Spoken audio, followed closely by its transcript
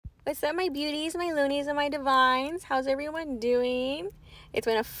What's up, my beauties, my loonies, and my divines? How's everyone doing? It's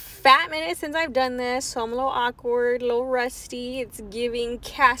been a fat minute since I've done this, so I'm a little awkward, a little rusty. It's giving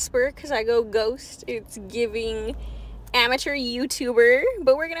Casper because I go ghost. It's giving amateur YouTuber,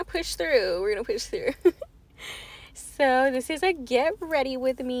 but we're gonna push through. So this is a get ready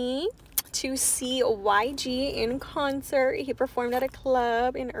with me to see YG in concert. He performed at a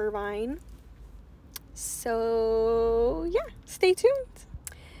club in Irvine. So yeah, stay tuned.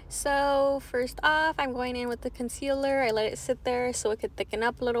 So first off, I'm going in with the concealer. I let it sit there so it could thicken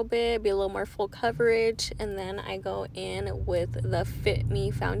up a little bit, be a little more full coverage, and then I go in with the Fit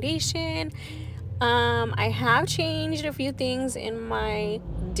Me foundation. I have changed a few things in my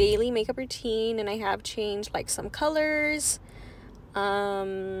daily makeup routine, and I have changed like some colors.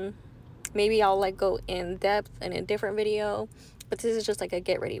 Maybe I'll like go in depth in a different video, but this is just like a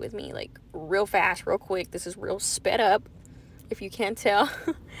get ready with me, like real fast, real quick. This is real sped up, if you can't tell.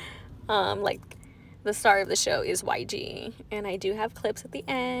 Like the star of the show is YG, and I do have clips at the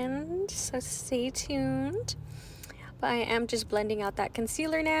end, so stay tuned. But I am just blending out that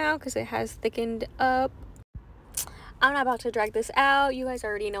concealer now because it has thickened up. I'm not about to drag this out. You guys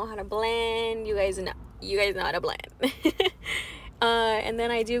already know how to blend. You guys know how to blend. And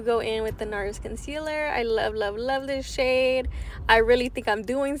then I do go in with the NARS concealer. I love this shade. I really think I'm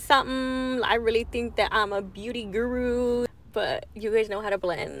doing something. I really think that I'm a beauty guru, but you guys know how to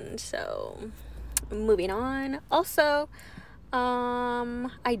blend. So moving on. Also,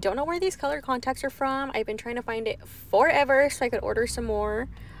 I don't know where these color contacts are from. I've been trying to find it forever so I could order some more,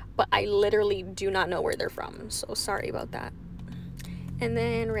 but I literally do not know where they're from, so sorry about that. And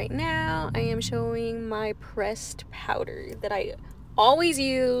then right now I am showing my pressed powder that I always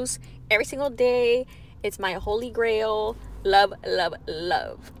use every single day. It's my holy grail. Love.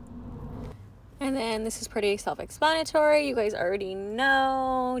 And then this is pretty self-explanatory. You guys already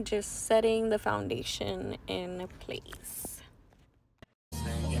know. Just setting the foundation in place.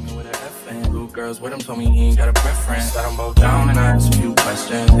 Girls with him told me he ain't got a preference. Got them both down and I asked a few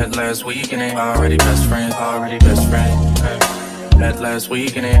questions. That last week and they already best friends. That last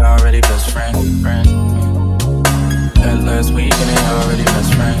week and they already best friends. That last week and they already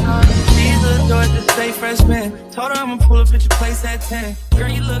best friends. These little Georgia State freshmen. Told her I'ma pull up at your place at 10. Girl,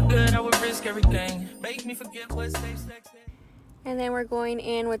 you look good, I would risk everything. Make me forget what safe sex is. And then we're going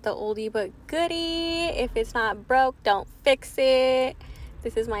in with the oldie but goodie. If it's not broke, don't fix it.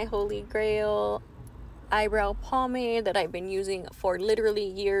 This is my holy grail eyebrow pomade that I've been using for literally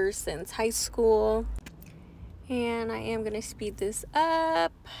years, since high school. And I am going to speed this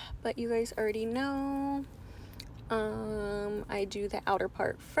up, but you guys already know. I do the outer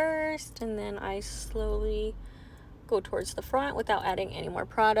part first, and then I slowly go towards the front without adding any more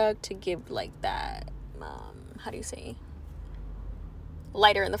product to give like that, how do you say,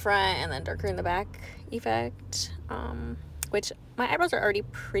 lighter in the front and then darker in the back effect. Which my eyebrows are already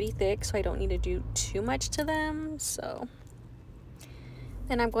pretty thick, so I don't need to do too much to them. So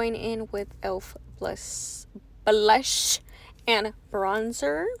then I'm going in with e.l.f. blush and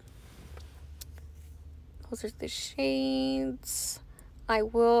bronzer. Those are the shades. I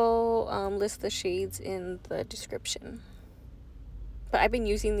will list the shades in the description. But I've been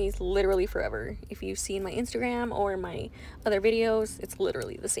using these literally forever. If you've seen my Instagram or my other videos, it's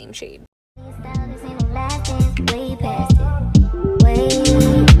literally the same shade. Way past it,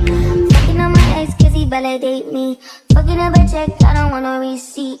 fucking on my ex cause he validate me. Fucking up a check, I don't want no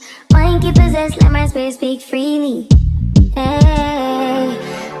receipt. Mind get possessed, let my space speak freely. Hey,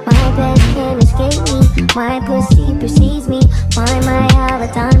 my best can't escape me. My pussy precedes me. My how the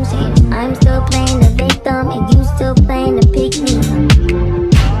time change. I'm still playing the victim and you still playing the pick me.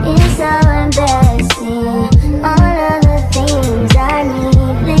 It's so embarrassing. All of the things I need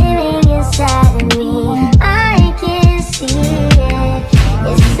living inside of me. I can see it.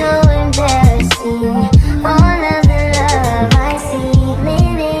 It's so embarrassing. All of the love I see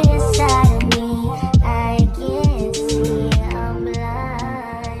living inside of me. I can't see. I'm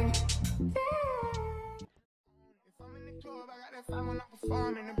blind. If I'm in the club, I got that 5 when I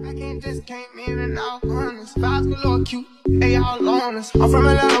perform, and the back end just came in and out runners. Vibes galore cute. They all on us. I'm from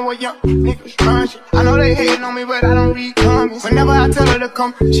Atlanta where young niggas run shit. I know they hating on me, but I don't read comments. Whenever I tell her to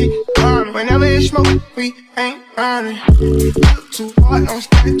come, she coming. Whenever it's smoke, we ain't running. To too hard, don't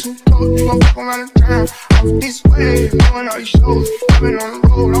stand too close. You gon' fuck around and drown. I'm this way, doing all these shows. I've been on the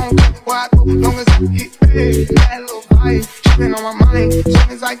road, I don't care where I go, long as I get paid. That little vibe, trippin' on my mind. Soon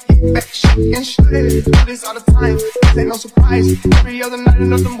as I get back, shit and shit. Do this all the time, this ain't no surprise. Every other night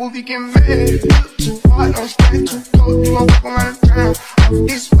another movie get made. Too hard, don't stand too close. You gon' fuck around and drown. I'm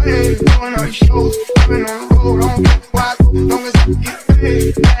this way, doing all these shows. I've been on the road, I don't care where I go, long as I get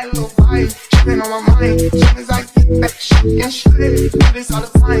paid. That little vibe, trippin' on my mind. Soon as I get back, shit and shit. Do this all the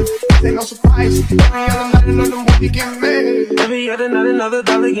time, this ain't no surprise. Every other night another movie get made. Every other night another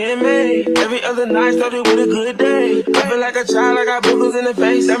dollar get made. Every other night started with a good day. I feel like a child, I got boogers in the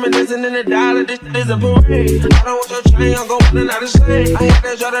face. I'm dancing in the dollar, this is a parade. I don't want your chain, I'm gon' put another slave. I had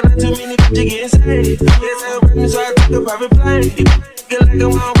that shot that too many bitches getting saved. Yes, I rap me, so I took a private plane. Get like I'm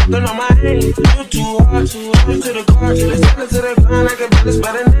walking on my hand. You too hard to the car, to the center, to the ground, like a better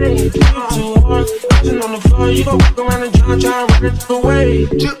spell a name. You too hard, touching on the floor, you gon' walk around and drown, try to run it away.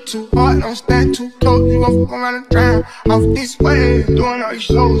 You too hard, don't stand too close, you gon' fuck around and drown. Off this way, doing all these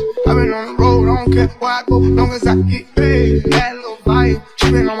shows. I've been on the road, I don't care where I go, long as I get paid. That little vibe,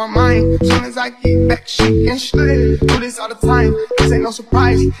 trippin' on my mind. Soon as I get back, shit and shit. Do this all the time, this ain't no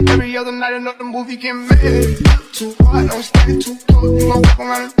surprise. Every other night another movie get made. You too hard, don't stand too close, you gon' fuck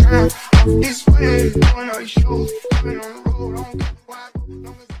around and drown. Off this way, doing all these shows. I've been on the road, I don't care where I go,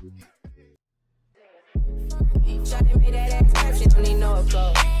 long as I get paid. Shawty made that ass clap, she don't need no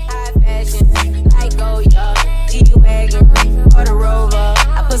applause. High fashion, like Goya, G.R.W.M or the Rover.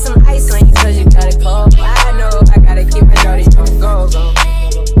 I put some ice on you 'cause you got it cold. I know I gotta keep my shawty on go.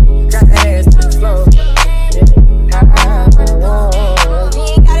 Drop that ass to the floor. You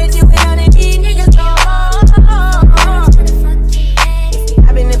ain't gotta do it on the beat, niggas go.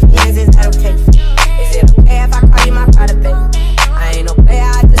 I've been in fiends, is that okay? Is it okay if I call you my pride, baby? I ain't no player,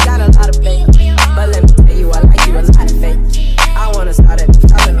 I just got a lot of play. But let me tell you, I like you a lot of faith. I wanna start at the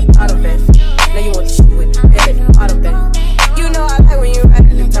top and the bottom, baby. Now you want to shoot with the head at the bottom, baby. You know I like when you right at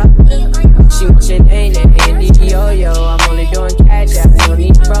the top, baby. She wants your name, that yo. I'm only doing cash out, I don't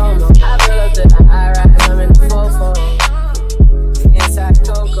need promo. I pull up to the high rise, I'm in the 4-4. Inside the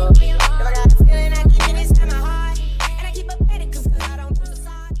Coco. If I got a feeling, I keep it in my heart. And I keep up at it, 'cause I don't do the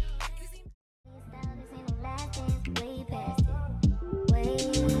side.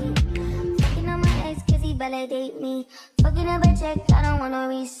 Fucking on my ex 'cause he validate me. Fucking up a check, I don't want no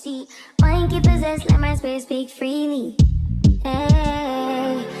receipt. Mind get possessed, let my spirit speak freely.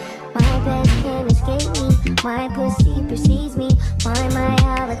 Hey, my best can't escape me. My pussy precedes me. Why my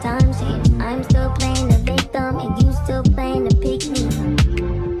have a time change? I'm still playing the victim and you still playing the pick me.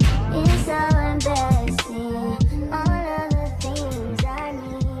 It's so embarrassing. All of the things I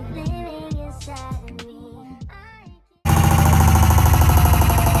need living inside of me.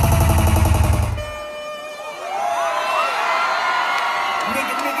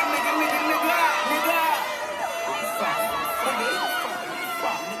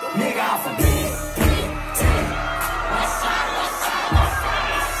 Nigga, I'm from big,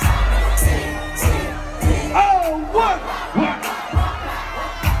 oh, what?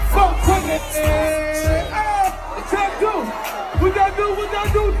 4HUNNID. Check two. What y'all do?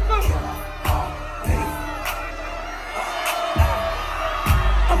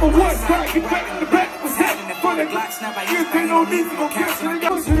 I'm a one back, get back in the back. What's happening? For the you ain't no need to go catch me.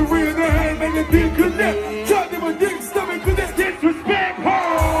 Go to the rear of the hand, make a dick connect. Shot them a dick stomach, 'cause that's disrespect. Oh,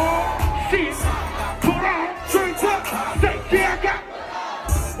 shit. Pull on, straight up. Say, yeah, I got.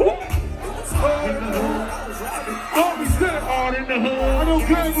 Homie said all in the hood. I don't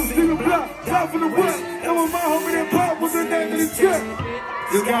care who's still a block. Top of the wood. And when my homie that pop was the name of the check.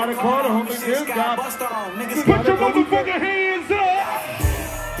 You gotta call the homie, this guy. Put your motherfucking hands up.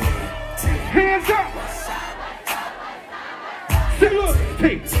 Hands up. Say look,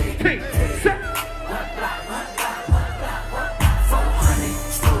 take, set.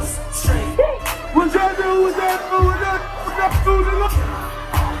 400 straight. What y'all do? What y'all do?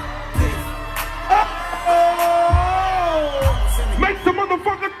 Oh! Make some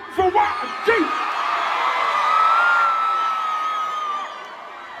motherfucker for what? Gee!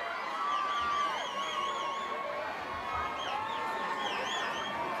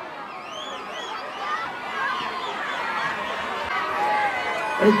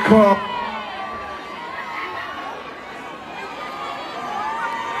 Hey, Carl.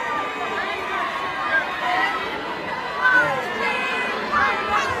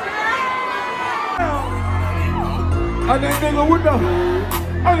 And that nigga with the,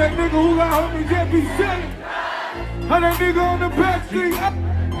 and that nigga who got homies that be selling. And that nigga on the back street, hey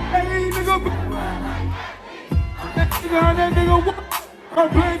nigga, that nigga, I'm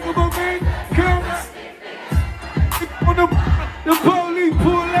playing for my man, camera. On the The police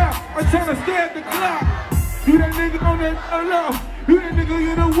pull out. I'm trying to stay at the clock. You that nigga on that low. You that nigga,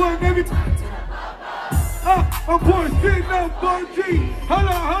 you the one, baby. I'm pouring sitting up, 4G. Hold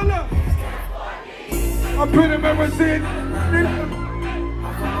up. I'm pretty member saying,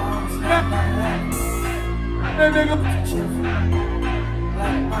 that nigga.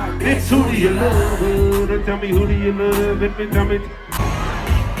 It's who do you love? Tell me who do you love? Let me tell me.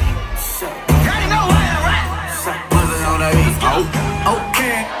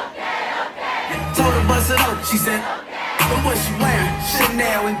 Okay. Told her bust it up. She said, but what she wearing?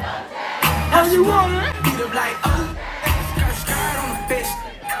 Chanel and how you want it? beat up like, skirt on the fish.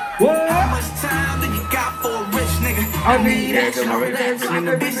 What? How much time do you got for a rich nigga? I need action, no relaxing, and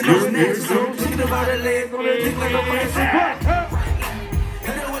the bitch goes next. So thinking about her legs, on her dick like a fresh.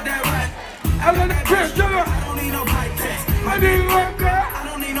 Hit her with that right. I got that bitch, I don't need no mic test. I need one girl. I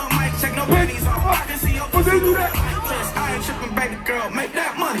don't need no mic check, no panties off. I can see your pussy do that. I ain't tripping, baby girl, make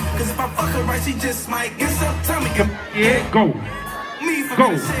that money. Cause if I fuck her right, she just might get some tummy. Yeah, go. Me for Go.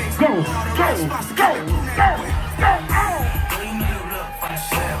 You know you look for the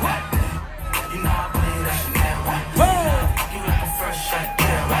shell. You know I believe that Chanel. You like a fresh shot,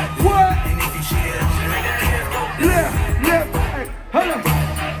 yeah, right? What? And if you cheat, she make that ass go. Yeah. Hey, hold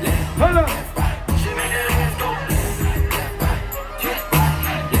up. She make that ass go.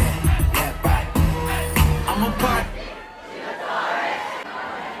 I'm a part.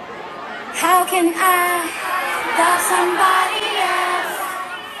 How can I love somebody else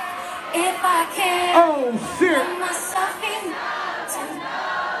if I can't Oh, shit. put myself in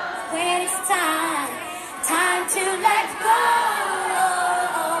when it's time to let go?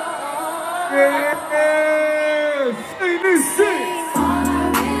 Yeah. Say this shit. All I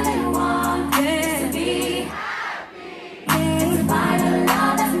really want is to be happy, despite a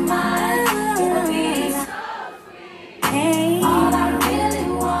lot of my enemies. Hey, all I really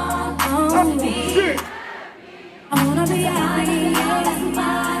want is to be. Shit. I wanna be happy,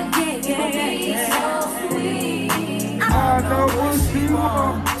 so sweet. I know what she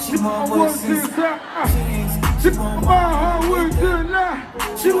want. She want what's inside. She want my heart with the lie.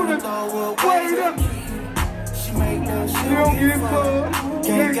 She wanna wait up. She don't get fucked.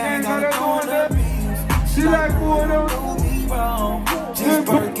 Gang got her going up. She like water. Just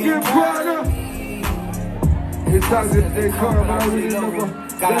get brought up. It's toxic, they call, but I really love her.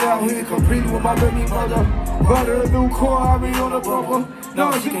 Got out here competing with my baby mother. Bought her a new car, I be on the bumper.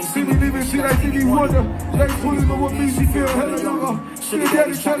 No, she can't see me leaving, she like Stevie Wonder. Like fooling with me, she feel hella younger. She the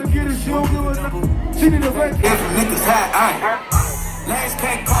daddy trying to get it, she don't give a nothing. She need a bank. If niggas had eye, last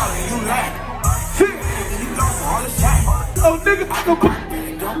can't call it, you lack. Shit. You go for all the shot. Oh, nigga,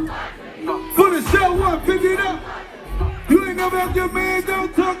 for the show up, pick it up. You ain't never have your man,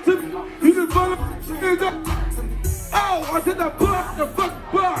 don't talk to me. You just follow hands up. Oh, I said the fuck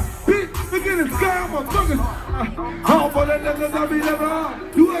bar. Bitch, look in the sky, I'm a fucking. Oh, for that nigga, I be never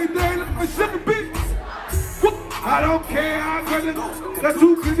on. You ain't there, like a sugar bitch. I don't care, I got it. That's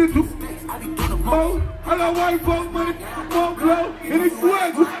who can do. Oh, I got white folk money, won't blow, and it's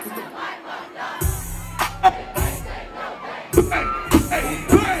wet. Hey.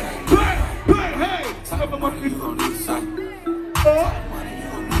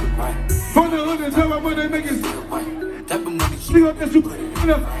 From the hood and tell my money make it. She got that super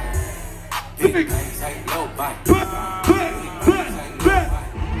enough.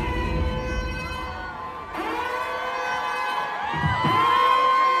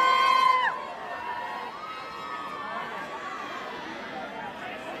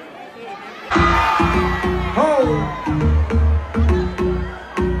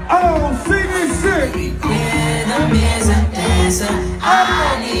 Oh, see this shit. Rhythm is a dancer. I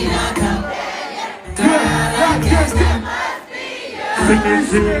need a companion. Girl, I guess that must be you.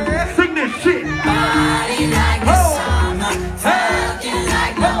 Sing this shit. Body like the summer, fucking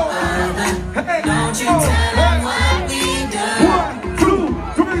like no other. Don't you tell them what we do. 1,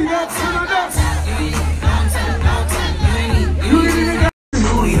 2, 3, that's enough.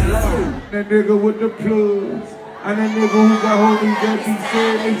 That nigga with the plugs, and that nigga who got holy that he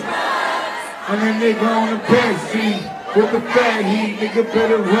said me, and that nigga on the backseat with the fat heat, nigga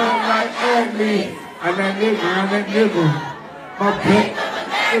better run like me, and that nigga, my back,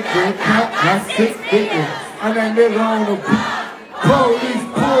 nigga, cut my 6 figures, and that nigga on the police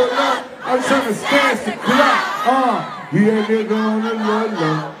pull up, I'm trying to stash the clock, you that nigga on the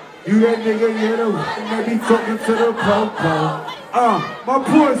low, you that nigga, you're the one that be talking to the po-po. My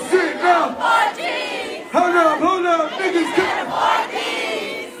boy sitting up. Hold up, niggas coming.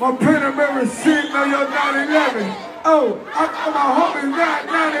 My Panamera sitting on your 911. Oh, I got my homie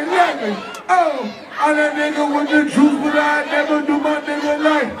 911. Oh, I that nigga with the juice, but I never do my nigga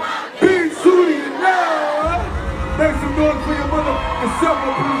like Big Sooty and love. Make some noise for your mother and sell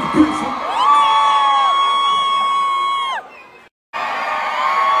my police picture.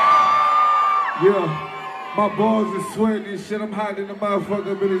 Yeah, my balls are sweating and shit. I'm hiding the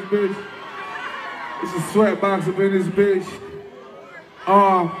motherfucker up in this bitch. It's a sweat box up in this bitch.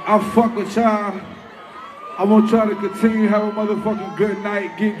 I fuck with y'all. I want y'all to continue to have a motherfucking good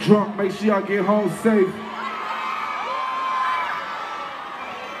night, get drunk, make sure y'all get home safe.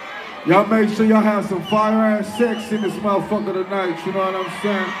 Y'all make sure y'all have some fire-ass sex in this motherfucker tonight, you know what I'm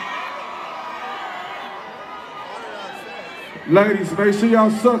saying? Ladies, make sure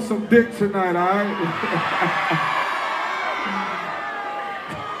y'all suck some dick tonight, alright?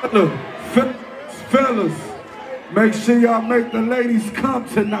 Look, fellas, make sure y'all make the ladies come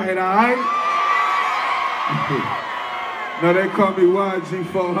tonight, alright? Now they call me YG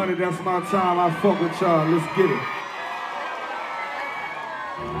 400, that's my time, I fuck with y'all, let's get it.